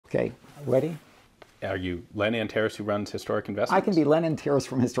Okay, ready? Are you Len Antaris, who runs Historic Investments? I can be Len Antaris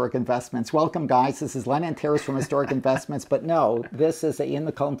from Historic Investments. Welcome, guys. This is Len Antaris from Historic Investments. But no, this is Ian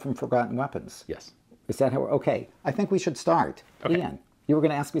McCullum from Forgotten Weapons. Yes. Is that how? Okay. I think we should start. Okay. Ian, you were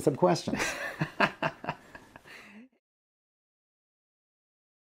going to ask me some questions.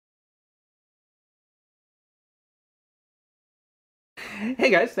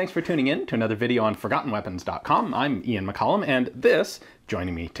 Hey guys, thanks for tuning in to another video on ForgottenWeapons.com. I'm Ian McCollum, and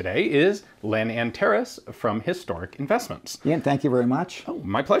joining me today is Len Antaris from Historic Investments. Ian, thank you very much. Oh,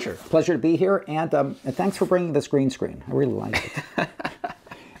 my pleasure. Pleasure to be here, and thanks for bringing this green screen. I really like it.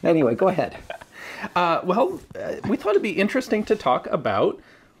 Anyway, go ahead. We thought it'd be interesting to talk about,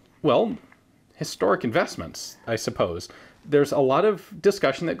 well, historic investments, I suppose. There's a lot of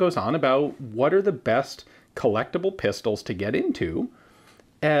discussion that goes on about what are the best collectible pistols to get into.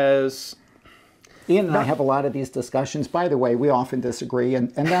 As Ian and I have a lot of these discussions. By the way, we often disagree, and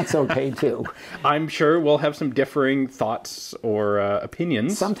that's okay too. I'm sure we'll have some differing thoughts or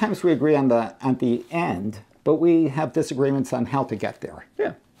opinions. Sometimes we agree on the end, but we have disagreements on how to get there.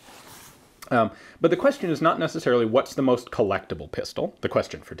 Yeah. But the question is not necessarily what's the most collectible pistol, the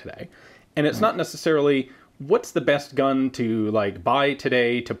question for today. And it's not necessarily what's the best gun to buy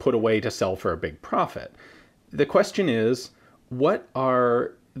today to put away to sell for a big profit. The question is, what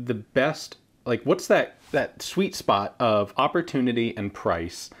are the best, what's that sweet spot of opportunity and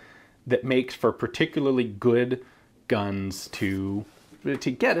price that makes for particularly good guns to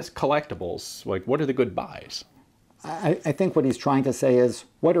get as collectibles? What are the good buys? I think what he's trying to say is,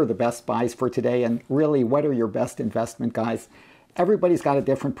 what are the best buys for today? And really, what are your best investment guys? Everybody's got a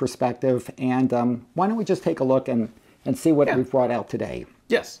different perspective. And why don't we just take a look and see what we've brought out today?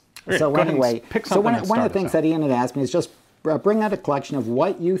 Yes. So anyway, one of the things that Ian had asked me is just bring out a collection of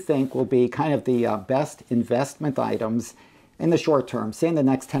what you think will be kind of the best investment items in the short term, say in the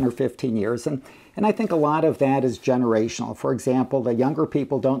next 10 or 15 years. And I think a lot of that is generational. For example, the younger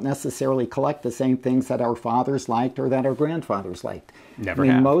people don't necessarily collect the same things that our fathers liked or that our grandfathers liked. Never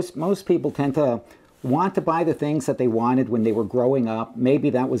have. Most people tend to want to buy the things that they wanted when they were growing up. Maybe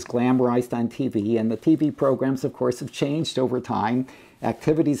that was glamorized on TV, and the TV programs, of course, have changed over time.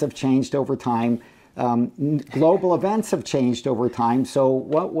 Activities have changed over time. Global events have changed over time. So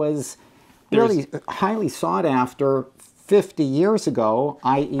what was really highly sought after 50 years ago,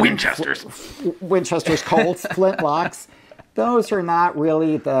 i.e. Winchesters, Colts, flintlocks, those are not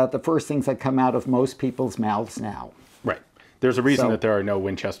really the first things that come out of most people's mouths now. Right. There's a reason that there are no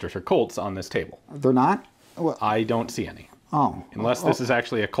Winchesters or Colts on this table. They're not? Well, I don't see any. Oh. Unless this is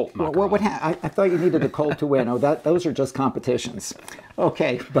actually a Colt knockoff. I thought you needed a Colt to win. Oh, those are just competitions.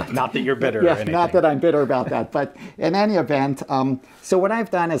 Okay. But not that you're bitter or anything. Not that I'm bitter about that. But in any event, so what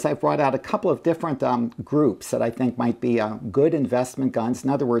I've done is I've brought out a couple of different groups that I think might be good investment guns. In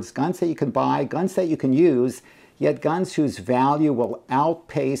other words, guns that you can buy, guns that you can use, yet guns whose value will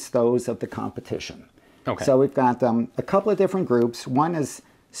outpace those of the competition. Okay. So we've got a couple of different groups. One is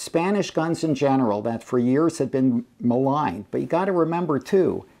Spanish guns in general that for years had been maligned. But you got to remember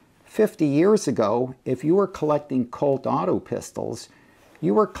too, 50 years ago, if you were collecting Colt auto pistols,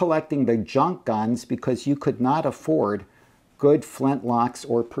 you were collecting the junk guns because you could not afford good flintlocks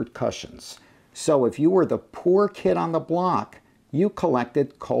or percussions. So if you were the poor kid on the block, you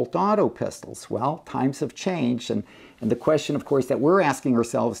collected Colt auto pistols. Well, times have changed, and the question, of course, that we're asking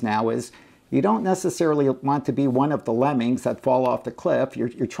ourselves now is, you don't necessarily want to be one of the lemmings that fall off the cliff. You're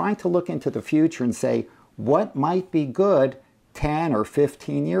trying to look into the future and say, what might be good 10 or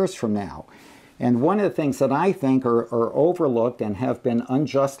 15 years from now? And one of the things that I think are overlooked and have been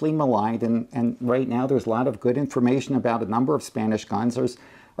unjustly maligned, and right now there's a lot of good information about a number of Spanish guns,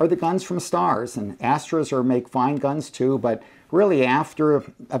 are the guns from Stars. And Astras make fine guns too, but really after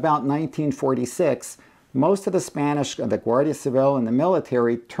about 1946, most of the Spanish, the Guardia Civil and the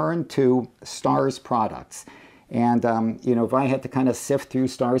military turned to Stars products. And, if I had to kind of sift through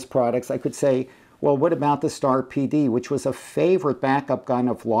Stars products, I could say, well, what about the Star PD, which was a favorite backup gun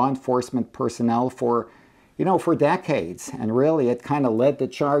of law enforcement personnel for decades. And really, it kind of led the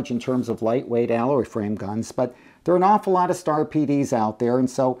charge in terms of lightweight alloy frame guns. But there are an awful lot of Star PDs out there. And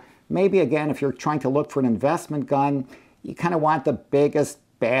so maybe, again, if you're trying to look for an investment gun, you kind of want the biggest,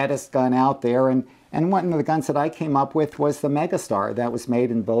 baddest gun out there. And one of the guns that I came up with was the Megastar that was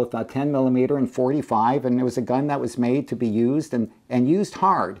made in both 10mm and 45, and it was a gun that was made to be used and used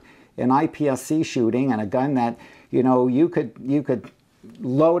hard in IPSC shooting, and a gun that you could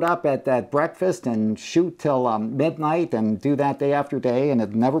load up at breakfast and shoot till midnight and do that day after day, and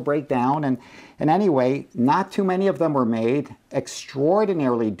it'd never break down. And anyway, not too many of them were made.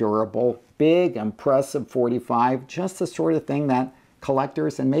 Extraordinarily durable, big, impressive 45, just the sort of thing that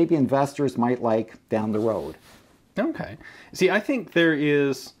collectors and maybe investors might like down the road. Okay. See, I think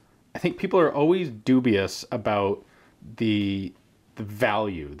people are always dubious about the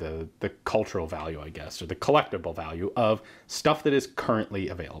value, the cultural value, I guess, or the collectible value of stuff that is currently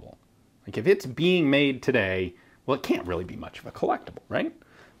available. Like if it's being made today, well, it can't really be much of a collectible, right?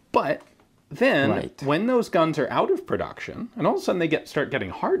 But then when those guns are out of production and all of a sudden they start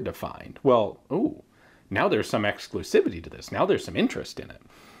getting hard to find, well, ooh, now there's some exclusivity to this. Now there's some interest in it.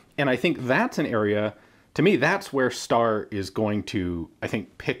 And I think that's an area, to me, that's where Star is going to, I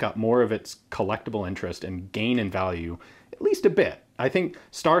think, pick up more of its collectible interest and gain in value, at least a bit. I think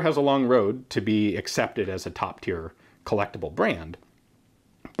Star has a long road to be accepted as a top-tier collectible brand.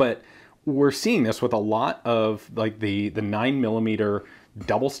 But we're seeing this with a lot of like the 9mm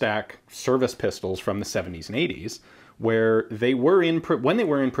double-stack service pistols from the 70s and 80s, where they were when they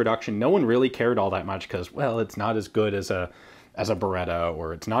were in production, no one really cared all that much because, well, it's not as good as a Beretta,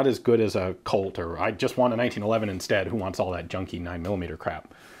 or it's not as good as a Colt, or I just want a 1911 instead. Who wants all that junky 9mm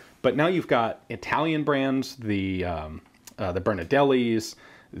crap? But now you've got Italian brands, the Bernadellis,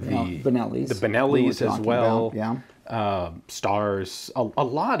 the Benellis as well. Stars, a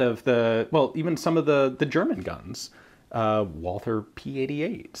lot of even some of the German guns. Walther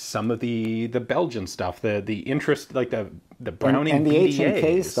P88, some of the Belgian stuff, the interest, like the Browning and the BDAs.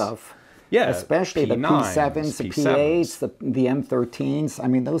 H&K stuff. Yeah, especially the P7s, the P8s, the M13s. I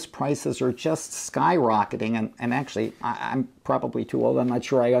mean, those prices are just skyrocketing. And actually, I'm probably too old. I'm not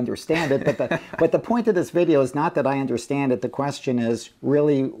sure I understand it. But the point of this video is not that I understand it. The question is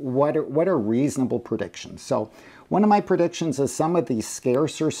really, what are reasonable predictions? So one of my predictions is some of these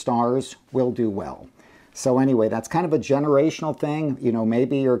scarcer Stars will do well. So anyway, that's kind of a generational thing. You know,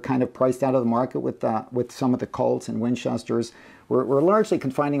 maybe you're kind of priced out of the market with some of the Colts and Winchesters. We're largely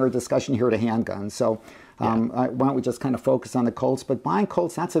confining our discussion here to handguns. So why don't we just kind of focus on the Colts? But buying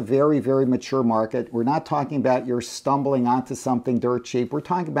Colts, that's a very, very mature market. We're not talking about you're stumbling onto something dirt cheap. We're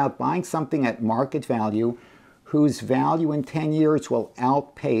talking about buying something at market value whose value in 10 years will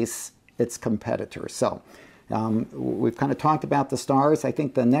outpace its competitors. So we've kind of talked about the Stars. I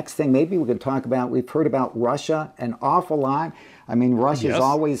think the next thing maybe we could talk about, we've heard about Russia an awful lot. I mean, Russia's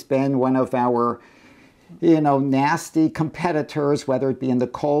always been one of our, nasty competitors, whether it be in the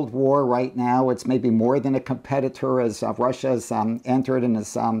Cold War. Right now, it's maybe more than a competitor as Russia's entered and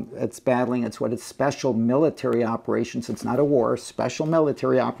it's battling its special military operations. It's not a war, special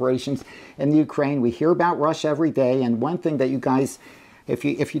military operations in Ukraine. We hear about Russia every day, and one thing that you guys, if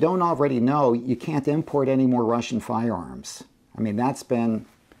you don't already know, you can't import any more Russian firearms. I mean, that's been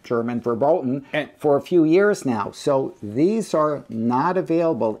German verboten for a few years now. So these are not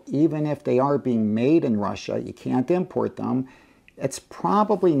available, even if they are being made in Russia. You can't import them. It's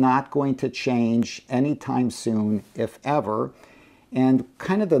probably not going to change anytime soon, if ever. And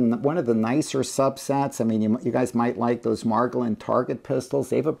kind of one of the nicer subsets, I mean, you guys might like those Margolin Target pistols.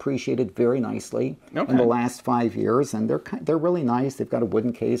 They've appreciated very nicely in the last 5 years, and they're really nice. They've got a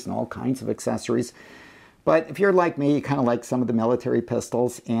wooden case and all kinds of accessories. But if you're like me, you kind of like some of the military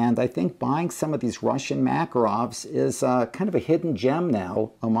pistols, and I think buying some of these Russian Makarovs is kind of a hidden gem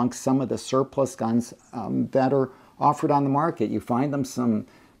now amongst some of the surplus guns that are offered on the market. You find them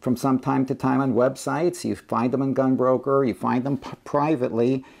from some time to time on websites, you find them in Gunbroker, you find them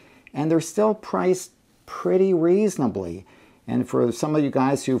privately, and they're still priced pretty reasonably. And for some of you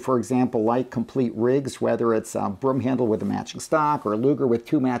guys who, for example, like complete rigs, whether it's a broom handle with a matching stock or a Luger with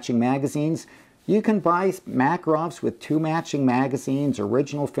 2 matching magazines, you can buy Makarovs with 2 matching magazines,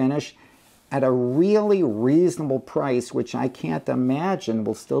 original finish, at a really reasonable price, which I can't imagine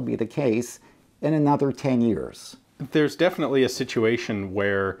will still be the case in another 10 years. There's definitely a situation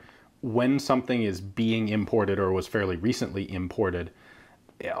where when something is being imported or was fairly recently imported,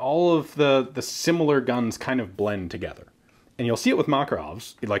 all of the similar guns kind of blend together. And you'll see it with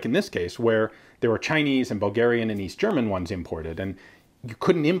Makarovs, like in this case, where there were Chinese and Bulgarian and East German ones imported, and you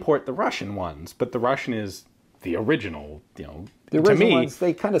couldn't import the Russian ones, but the Russian is the original, The original ones,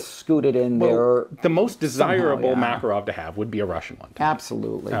 they kind of scooted in there. The most desirable Makarov to have would be a Russian one.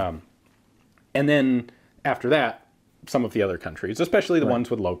 Absolutely. And then after that, some of the other countries, especially the ones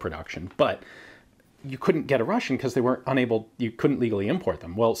with low production, but you couldn't get a Russian because they weren't you couldn't legally import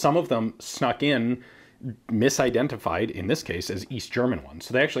them. Well, some of them snuck in, misidentified, in this case, as East German ones.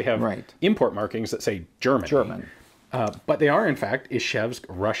 So they actually have import markings that say German. But they are, in fact, Ishevsk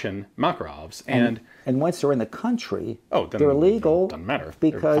Russian Makarovs. And once they're in the country, then they're legal. Doesn't matter.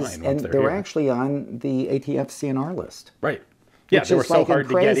 Because they're actually on the ATF CNR list. Right. Yeah, they were so hard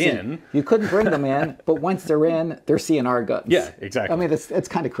to get in. You couldn't bring them in, but once they're in, they're CNR guns. Yeah, exactly. I mean, it's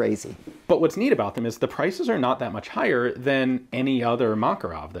kind of crazy. But what's neat about them is the prices are not that much higher than any other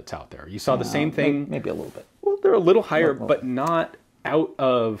Makarov that's out there. You saw the same thing. Maybe a little bit. Well, they're a little higher, but not out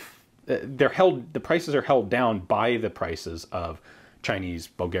of... the prices are held down by the prices of Chinese,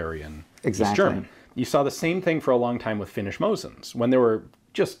 Bulgarian, East German. You saw the same thing for a long time with Finnish Mosins. When there were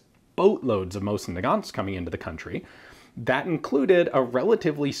just boatloads of Mosin Nagants coming into the country, that included a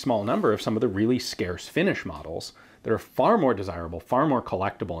relatively small number of some of the really scarce Finnish models that are far more desirable, far more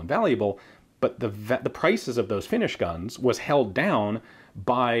collectible and valuable, but the prices of those Finnish guns was held down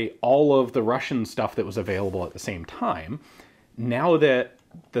by all of the Russian stuff that was available at the same time. Now that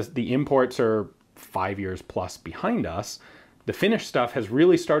the imports are 5 years plus behind us, the Finnish stuff has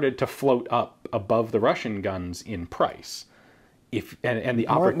really started to float up above the Russian guns in price. And the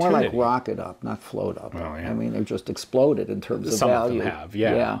opportunity... More like rocket up, not float up. Well, yeah. I mean, they've just exploded in terms of value. Some of them have,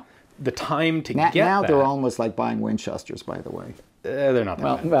 yeah. The time to get now they're almost like buying Winchesters, by the way. They're not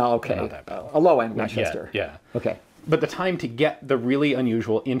that bad. Well, okay. They're not that bad. A low-end Winchester. Yeah. Okay. But the time to get the really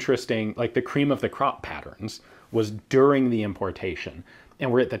unusual, interesting, like the cream of the crop patterns was during the importation.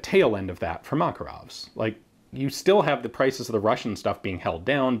 And we're at the tail end of that for Makarovs. Like, you still have the prices of the Russian stuff being held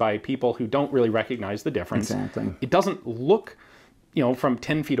down by people who don't really recognize the difference. Exactly. It doesn't look, from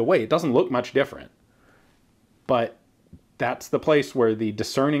 10 feet away, it doesn't look much different. But that's the place where the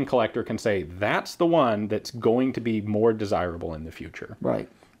discerning collector can say, that's the one that's going to be more desirable in the future. Right.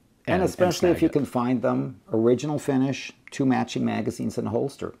 And especially if you can find them, original finish, 2 matching magazines and a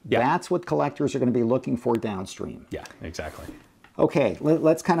holster. Yeah. That's what collectors are going to be looking for downstream. Yeah, exactly. Okay,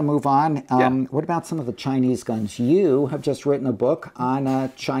 let's kind of move on. What about some of the Chinese guns? You have just written a book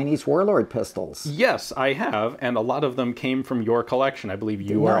on Chinese warlord pistols. Yes, I have, and a lot of them came from your collection. I believe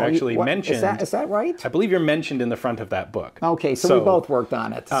you are actually mentioned. Is that right? I believe you're mentioned in the front of that book. Okay, so we both worked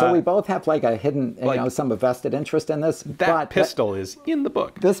on it. So we both have like a hidden, some vested interest in this. That pistol is in the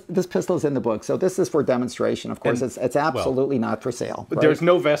book. This pistol is in the book. So this is for demonstration, of course. It's absolutely not for sale. Right? There's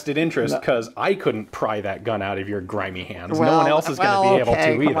no vested interest because I couldn't pry that gun out of your grimy hands. No one else is going to be able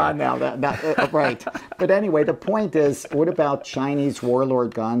to either. Come on now, right. But anyway, the point is, what about Chinese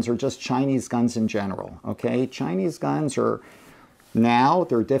warlord guns or just Chinese guns in general? Okay, Chinese guns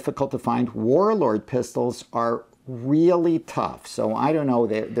they're difficult to find. Warlord pistols are really tough. So I don't know,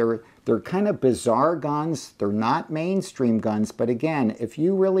 they're kind of bizarre guns. They're not mainstream guns. But again, if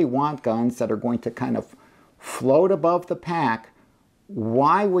you really want guns that are going to kind of float above the pack,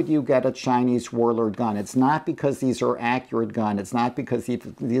 why would you get a Chinese warlord gun? It's not because these are accurate guns. It's not because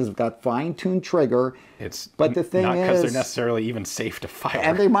these have got fine-tuned trigger. But the thing is, not because they're necessarily even safe to fire.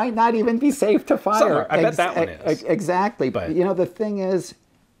 And they might not even be safe to fire. I bet that one is. Exactly. But the thing is,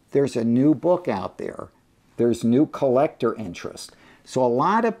 there's a new book out there. There's new collector interest. So a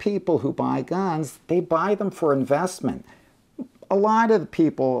lot of people who buy guns, they buy them for investment. A lot of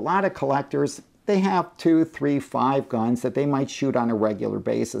collectors, they have 2, 3, 5 guns that they might shoot on a regular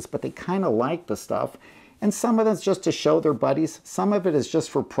basis, but they kind of like the stuff. And some of it's just to show their buddies. Some of it is just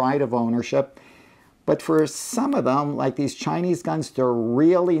for pride of ownership. But for some of them, like these Chinese guns, they're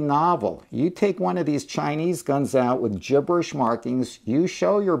really novel. You take one of these Chinese guns out with gibberish markings, you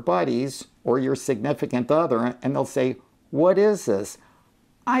show your buddies or your significant other, and they'll say, "What is this?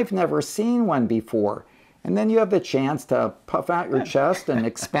 I've never seen one before." And then you have the chance to puff out your chest and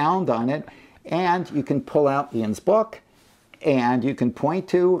expound on it. And you can pull out Ian's book, and you can point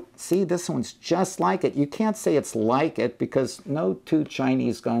to, see, this one's just like it. You can't say it's like it because no 2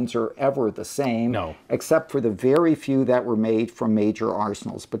 Chinese guns are ever the same, except for the very few that were made from major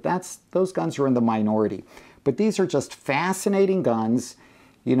arsenals. But those guns are in the minority. But these are just fascinating guns.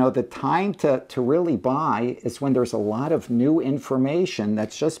 The time to really buy is when there's a lot of new information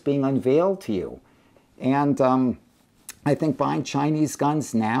that's just being unveiled to you. And I think buying Chinese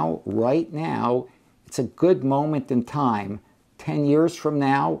guns right now, it's a good moment in time. 10 years from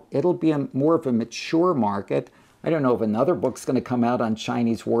now, it'll be more of a mature market. I don't know if another book's going to come out on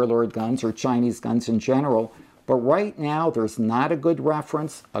Chinese warlord guns or Chinese guns in general, but right now there's not a good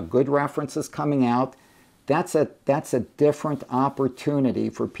reference. A good reference is coming out. That's a different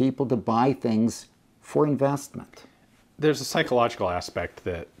opportunity for people to buy things for investment. There's a psychological aspect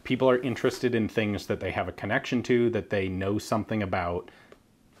that people are interested in things that they have a connection to, that they know something about,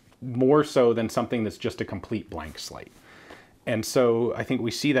 more so than something that's just a complete blank slate. And so I think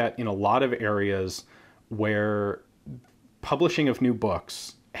we see that in a lot of areas where publishing of new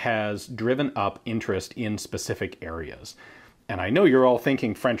books has driven up interest in specific areas. And I know you're all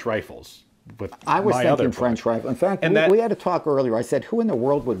thinking French rifles. I was thinking French rifle. In fact, we had a talk earlier. I said, who in the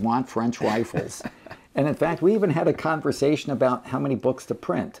world would want French rifles? And in fact, we even had a conversation about how many books to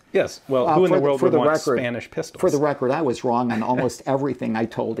print. Yes. Well, who in the world would want Spanish pistols? For the record, I was wrong on almost everything I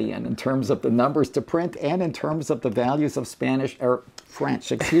told Ian in terms of the numbers to print and in terms of the values of French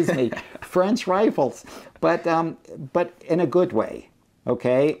rifles. But in a good way.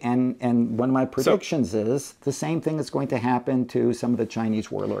 Okay, and one of my predictions is the same thing is going to happen to some of the Chinese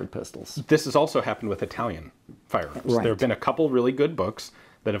warlord pistols. This has also happened with Italian firearms. Right. There have been a couple really good books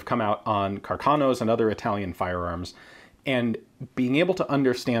that have come out on Carcanos and other Italian firearms, and being able to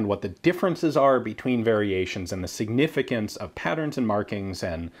understand what the differences are between variations and the significance of patterns and markings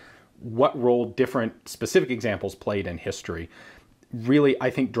and what role different specific examples played in history really, I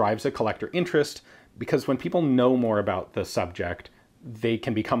think, drives a collector interest, because when people know more about the subject, they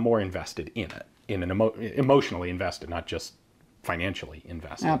can become more invested in it, emotionally invested, not just financially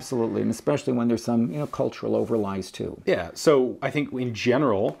invested. Absolutely, and especially when there's some cultural overlies too. Yeah, so I think in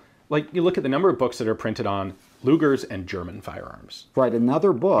general, like you look at the number of books that are printed on Lugers and German firearms. Right,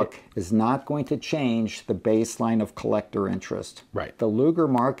 another book is not going to change the baseline of collector interest. Right. The Luger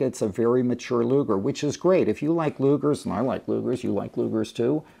market's a very mature Luger, which is great. If you like Lugers, and I like Lugers, you like Lugers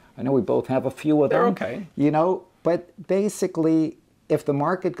too. I know we both have a few of them. They're okay. But basically, if the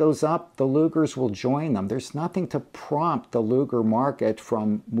market goes up, the Lugers will join them. There's nothing to prompt the Luger market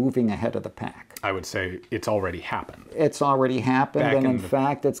from moving ahead of the pack. I would say it's already happened. It's already happened, and in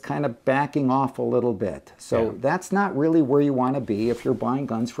fact, it's kind of backing off a little bit. So that's not really where you want to be if you're buying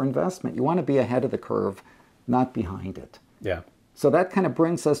guns for investment. You want to be ahead of the curve, not behind it. Yeah. So that kind of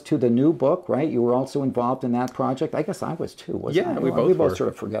brings us to the new book, right? You were also involved in that project. I guess I was too, wasn't I? We both sort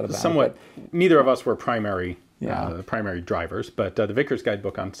of forgot about it. Neither of us were primary drivers, but the Vickers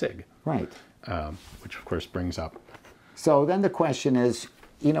Guidebook on SIG. Right. Which, of course, brings up. So then the question is,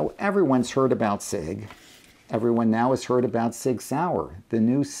 everyone's heard about SIG. Everyone now has heard about Sig Sauer. The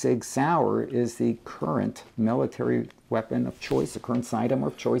new Sig Sauer is the current military weapon of choice, the current sidearm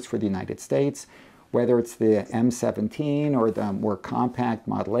of choice for the United States, whether it's the M17 or the more compact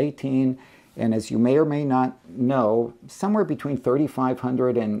Model 18. And as you may or may not know, somewhere between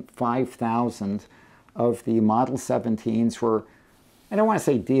 3,500 and 5,000 of the Model 17s were, I don't want to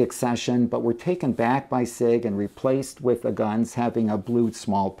say de-accessioned, but were taken back by SIG and replaced with the guns having a blued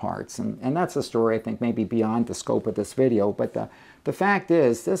small parts. And that's a story I think maybe beyond the scope of this video. But the fact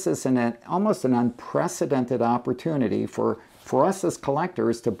is, this is almost an unprecedented opportunity for us as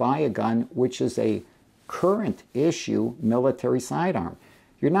collectors to buy a gun which is a current issue military sidearm.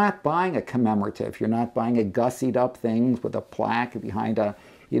 You're not buying a commemorative. You're not buying a gussied up thing with a plaque behind a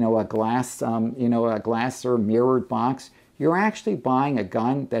glass or mirrored box. You're actually buying a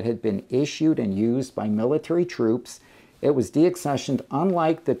gun that had been issued and used by military troops. It was de-accessioned,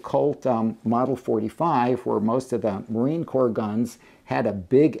 unlike the Colt Model 45, where most of the Marine Corps guns had a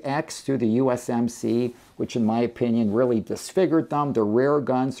big X through the USMC, which in my opinion really disfigured them. They're rare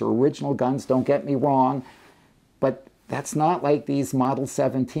guns, they're original guns, don't get me wrong. But that's not like these Model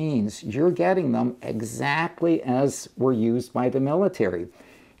 17s. You're getting them exactly as were used by the military.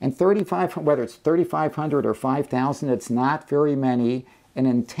 And whether it's 3,500 or 5,000, it's not very many. And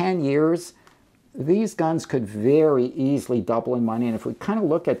in 10 years, these guns could very easily double in money. And if we kind of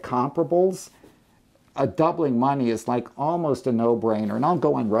look at comparables, a doubling money is like almost a no-brainer. And I'll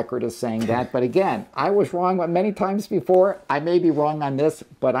go on record as saying that. But again, I was wrong many times before. I may be wrong on this,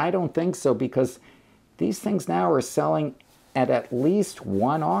 but I don't think so, because these things now are selling at least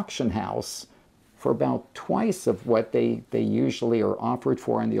one auction house for about twice of what they usually are offered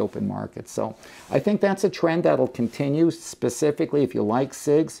for in the open market. So I think that's a trend that'll continue, specifically if you like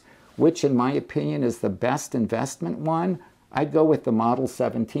SIGs, which in my opinion is the best investment one. I'd go with the Model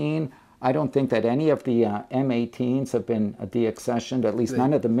 17. I don't think that any of the M18s have been de-accessioned, at least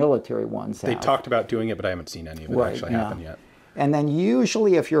none of the military ones have. They talked about doing it, but I haven't seen any of it actually happen yet. And then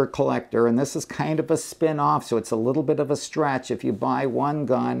usually if you're a collector, and this is kind of a spin-off, so it's a little bit of a stretch, if you buy one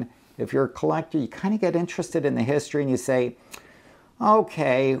gun, if you're a collector, you kind of get interested in the history and you say,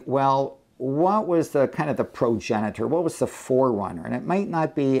 okay, well, what was the kind of the progenitor? What was the forerunner? And it might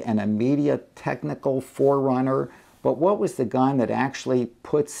not be an immediate technical forerunner, but what was the gun that actually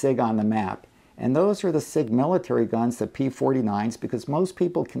put SIG on the map? And those are the SIG military guns, the P49s, because most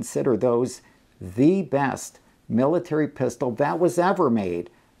people consider those the best military pistol that was ever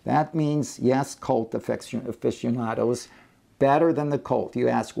made. That means, yes, Colt aficionados, better than the Colt. You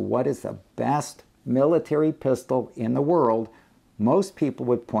ask, what is the best military pistol in the world? Most people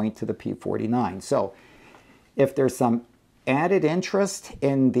would point to the P49. So if there's some added interest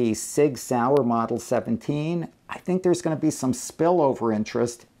in the Sig Sauer Model 17, I think there's going to be some spillover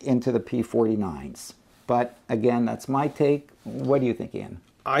interest into the P49s. But again, that's my take. What do you think, Ian?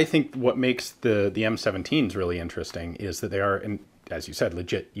 I think what makes the M17s really interesting is that they are, as you said,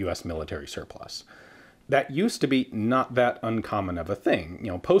 legit U.S. military surplus. That used to be not that uncommon of a thing.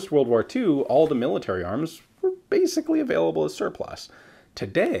 You know, post-World War II, all the military arms were basically available as surplus.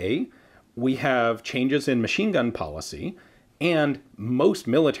 Today, we have changes in machine gun policy, and most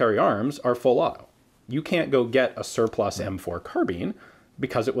military arms are full auto. You can't go get a surplus M4 carbine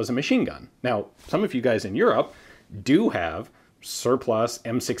because it was a machine gun. Now, some of you guys in Europe do have surplus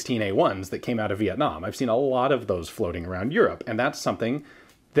M16A1s that came out of Vietnam. I've seen a lot of those floating around Europe, and that's something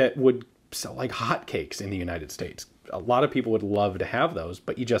that would sell like hotcakes in the United States. A lot of people would love to have those,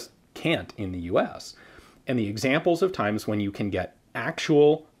 but you just can't in the US. And the examples of times when you can get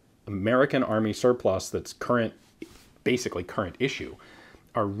actual American Army surplus that's current, basically current issue,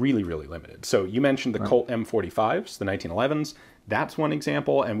 are really, really limited. So you mentioned the Colt M45s, the 1911s. That's one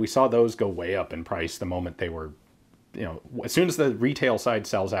example, and we saw those go way up in price the moment they were, you know, as soon as the retail side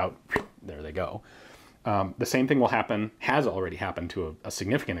sells out, there they go. The same thing will happen, has already happened to a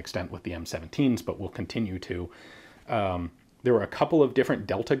significant extent with the M17s, but will continue to. There were a couple of different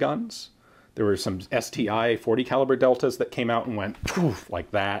Delta guns. There were some STI 40 caliber Deltas that came out and went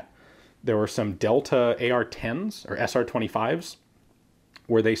like that. There were some Delta AR-10s or SR-25s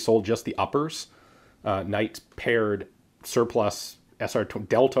where they sold just the uppers. Knights paired surplus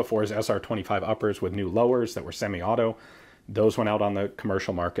Delta Force SR-25 uppers with new lowers that were semi-auto. Those went out on the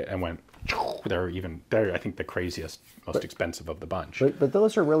commercial market and went, they're I think the craziest, most expensive of the bunch. But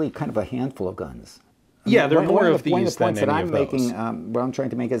those are really kind of a handful of guns. Yeah, there are more of these than any of those. One of the points that I'm making, what I'm trying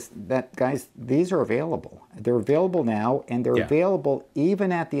to make is that, guys, these are available. They're available now, and they're available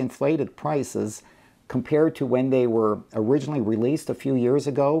even at the inflated prices compared to when they were originally released a few years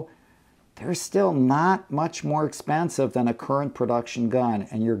ago. They're still not much more expensive than a current production gun,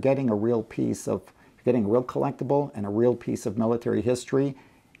 and you're getting a real piece of, you're getting a real collectible and a real piece of military history,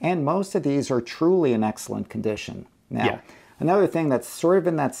 and most of these are truly in excellent condition. Now, another thing that's sort of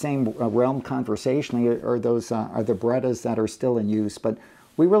in that same realm conversationally are those are the Berettas that are still in use, but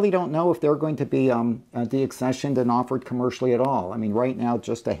we really don't know if they're going to be deaccessioned and offered commercially at all. I mean, right now,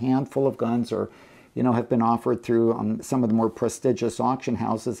 just a handful of guns are, you know, have been offered through some of the more prestigious auction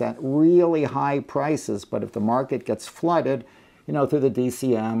houses at really high prices. But if the market gets flooded, you know, through the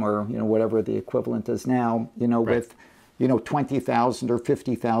DCM or, you know, whatever the equivalent is now, you know, with, you know, 20,000 or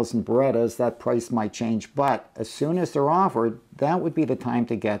 50,000 Berettas, that price might change. But as soon as they're offered, that would be the time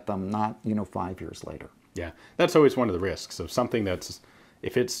to get them, not, you know, 5 years later. Yeah, that's always one of the risks of something that's,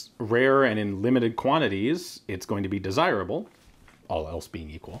 if it's rare and in limited quantities, it's going to be desirable, all else being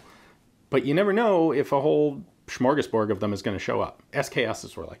equal. But you never know if a whole smorgasbord of them is going to show up.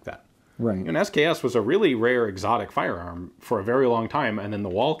 SKSs were like that. Right. And SKS was a really rare exotic firearm for a very long time, and then the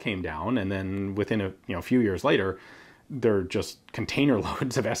wall came down, and then within a few years later, there are just container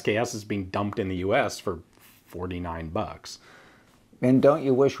loads of SKSs being dumped in the U.S. for $49. And don't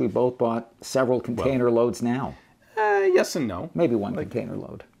you wish we both bought several container loads now? Yes and no. Maybe one container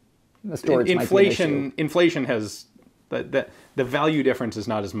load. The storage might be an issue. Inflation has the value difference is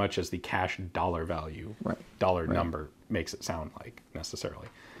not as much as the cash dollar value, number makes it sound like necessarily.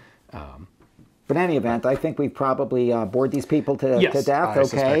 But in any event, I think we've probably bored these people to death.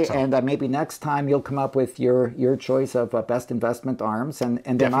 Okay, so. And maybe next time you'll come up with your choice of best investment arms, and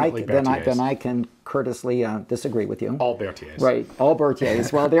then I can courteously disagree with you. All Berthiers. Right, all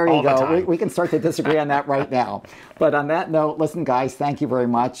Berthiers. Well, there you go. We can start to disagree on that right now. But on that note, listen, guys, thank you very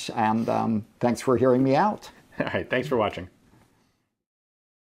much, and thanks for hearing me out. All right, thanks for watching.